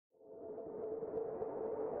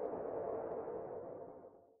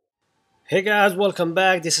Hey guys, welcome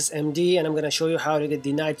back. This is MD and I'm going to show you how to get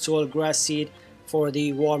the night soil grass seed for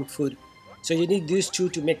the warm food. So you need these two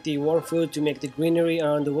to make the warm food, to make the greenery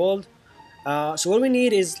around the world. So what we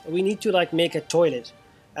need is we need to make a toilet,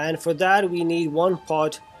 and for that we need one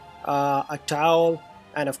pot, a towel,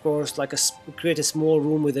 and of course create a small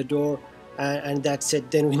room with a door, and that's it.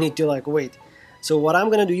 Then we need to wait. So what I'm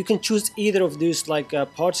gonna do, you can choose either of these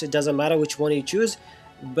pots. It doesn't matter which one you choose,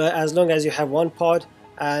 but as long as you have one pot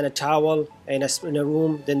and a towel in a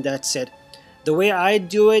room, then that's it. The way I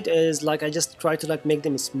do it is I just try to make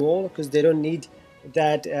them small because they don't need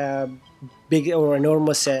that big or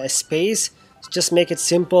enormous space. Just make it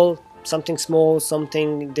simple, something small,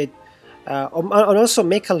 something that and also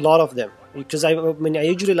make a lot of them, because I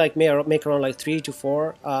usually make around 3 to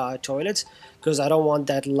 4 toilets, because I don't want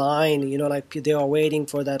that line, they are waiting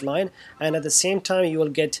for that line, and at the same time you will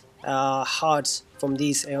get hearts from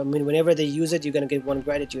these. Whenever they use it, you're gonna get one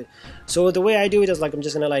gratitude. So the way I do it is I'm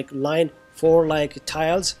just gonna line 4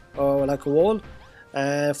 tiles or a wall,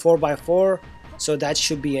 4 by 4. So that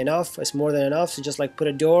should be enough. It's more than enough. So just put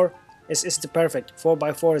a door. It's the perfect 4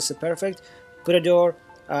 by 4 is the perfect. Put a door,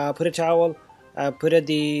 put a towel, put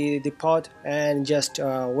the pot, and just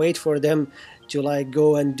wait for them to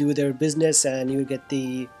go and do their business, and you get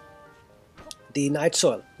the night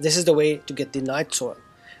soil. This is the way to get the night soil.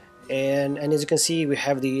 And as you can see, we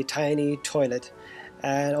have the tiny toilet,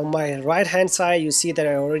 and on my right hand side you see that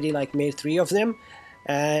I already made 3 of them.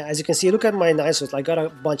 As you can see, look at my night soils. I got a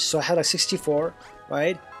bunch, so I have 64,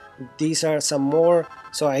 right? These are some more,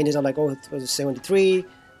 so I ended up 73,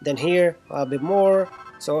 then here a bit more,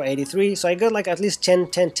 so 83. So I got at least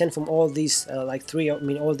 10 from all these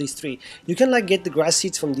all these 3. You can get the grass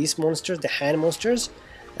seeds from these monsters, the hand monsters.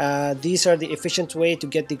 These are the efficient way to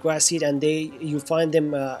get the grass seed, and you find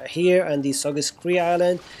them here on the Sogus Cree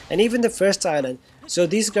Island and even the first island. So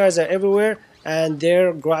these guys are everywhere, and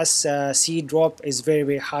their grass seed drop is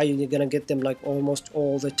very high. You're gonna get them almost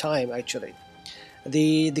all the time. Actually,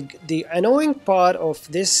 the annoying part of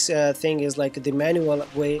this thing is the manual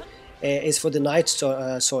way is for the night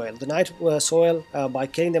soil. The night soil by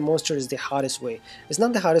killing the monster is the hardest way. It's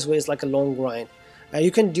not the hardest way. It's a long grind. You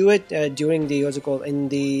can do it during the in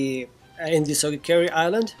the Sogikeri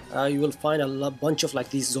Island. You will find a bunch of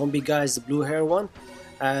these zombie guys, the blue hair one,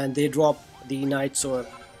 and they drop the night soil.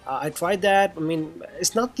 I tried that.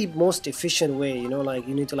 It's not the most efficient way.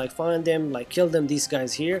 You need to find them, kill them, these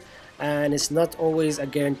guys here, and it's not always a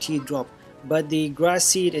guaranteed drop. But the grass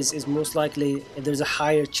seed is most likely, there's a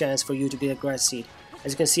higher chance for you to get a grass seed.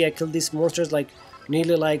 As you can see, I killed these monsters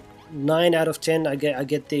nearly 9 out of 10. I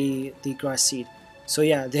get the grass seed. So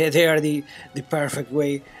yeah, they are the perfect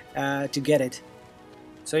way to get it.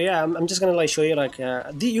 So yeah, I'm just gonna show you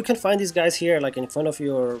you can find these guys here in front of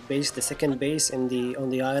your base, the second base on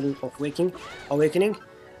the island of awakening.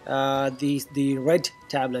 The red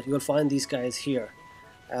tablet, you will find these guys here.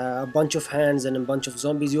 A bunch of hands and a bunch of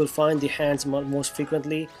zombies. You will find the hands most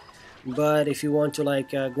frequently, but if you want to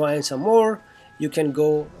grind some more, you can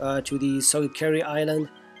go to the Sogikeri Island,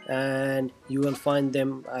 and you will find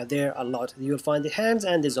them there a lot. You will find the hands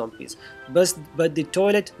and the zombies, but the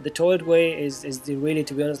toilet way is really,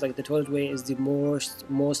 to be honest, the toilet way is the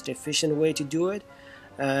most efficient way to do it.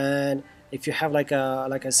 And if you have like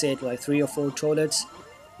I said, 3 or 4 toilets,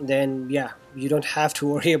 then yeah, you don't have to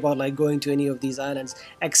worry about going to any of these islands,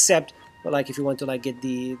 except if you want to get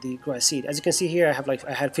the grass seed. As you can see here,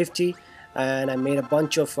 I had 50, and I made a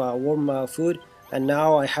bunch of warm food, and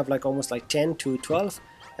now I have almost 10 to 12.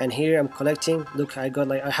 And here I'm collecting. Look, I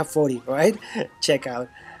got I have 40, right? Check out.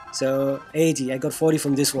 So 80, I got 40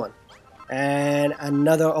 from this one, and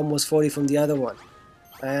another almost 40 from the other one,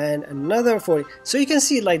 and another 40. So you can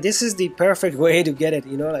see this is the perfect way to get it.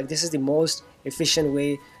 This is the most efficient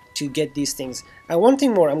way to get these things. And one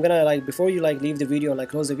thing more, I'm gonna before you leave the video and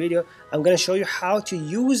close the video, I'm gonna show you how to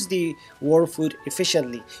use the warm food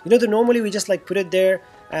efficiently. Normally we just put it there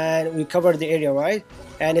and we cover the area, right?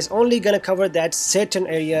 And it's only gonna cover that certain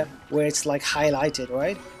area where it's highlighted,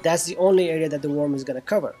 right? That's the only area that the worm is gonna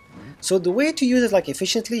cover. So the way to use it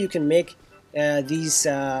efficiently, you can make these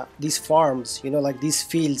farms, these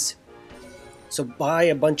fields. So buy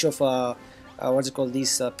a bunch of what's it called,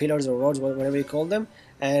 these pillars or rods, whatever you call them,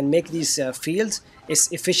 and make these fields.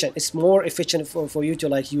 It's efficient. It's more efficient for you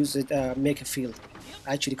to use it, make a field,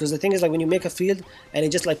 actually, because the thing is when you make a field and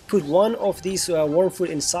you just put one of these worm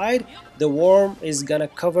food inside, the worm is gonna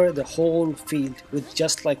cover the whole field with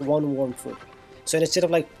just one worm food. So instead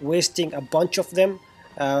of wasting a bunch of them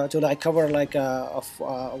to cover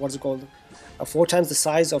what's it called, 4 times the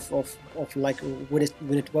size of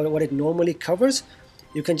what it normally covers,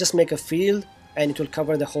 you can just make a field and it will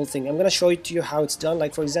cover the whole thing. I'm gonna show it to you how it's done.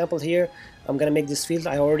 Like for example here, I'm gonna make this field.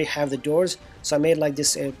 I already have the doors, so I made like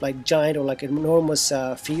this like giant or like enormous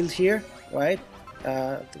field here, right?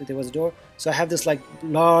 There was a door, so I have this like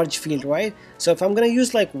large field, right? So if I'm gonna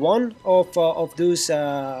use like one of those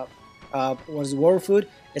was worm food,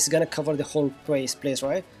 it's gonna cover the whole place,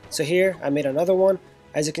 right? So here I made another one.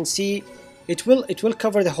 As you can see, it will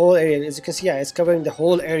cover the whole area. As you can see, yeah, it's covering the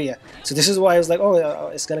whole area. So this is why I was like, oh,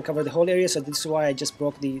 it's gonna cover the whole area. So this is why I just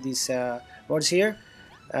broke these rods here,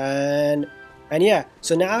 and yeah.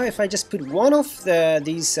 So now if I just put one of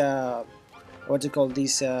these what's it called,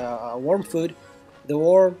 these worm food, the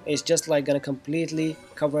worm is just like gonna completely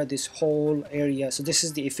cover this whole area. So this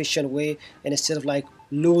is the efficient way, and instead of like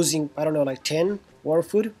losing, I don't know, like 10 worm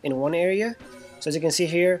food in one area. So as you can see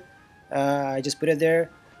here, I just put it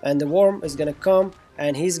there, and the worm is gonna come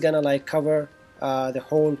and he's gonna like cover the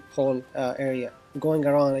whole area, going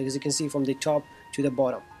around, as you can see, from the top to the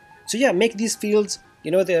bottom. So yeah, make these fields,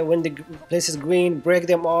 you know, when the place is green, break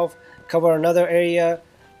them off, cover another area,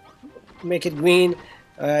 make it green,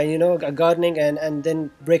 you know, gardening, and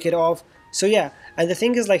then break it off. So yeah, and the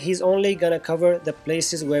thing is, like, he's only gonna cover the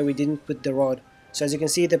places where we didn't put the rod. So as you can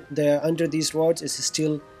see, the under these rods is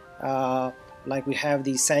still like we have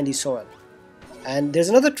the sandy soil. And there's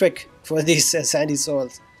another trick for these sandy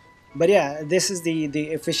soils, but yeah, this is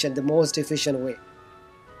the most efficient way,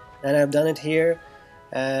 and I've done it here.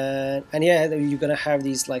 And yeah, you're gonna have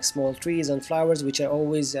these like small trees and flowers, which I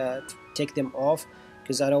always take them off,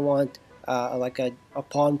 because I don't want like a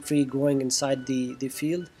palm tree growing inside the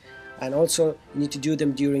field. And also you need to do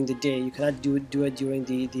them during the day. You cannot do it during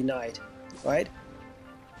the night, right?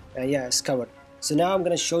 And yeah, it's covered. So now I'm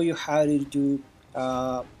gonna show you how to do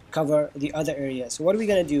cover the other areas. So what we're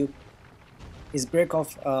gonna do is break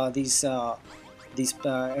off these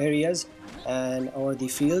areas or the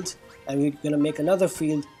fields, and we're gonna make another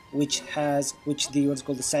field which the what's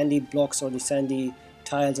called the sandy blocks or the sandy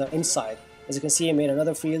tiles are inside. As you can see, I made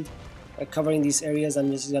another field covering these areas.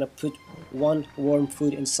 I'm just gonna put one worm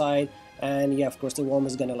food inside, and yeah, of course the worm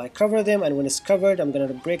is gonna like cover them, and when it's covered, I'm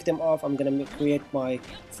gonna break them off. I'm gonna create my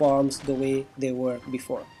farms the way they were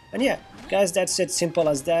before. And yeah, guys, that's it, simple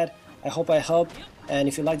as that. I hope I helped, and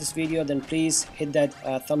if you like this video, then please hit that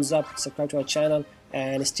thumbs up, subscribe to our channel,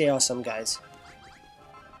 and stay awesome, guys.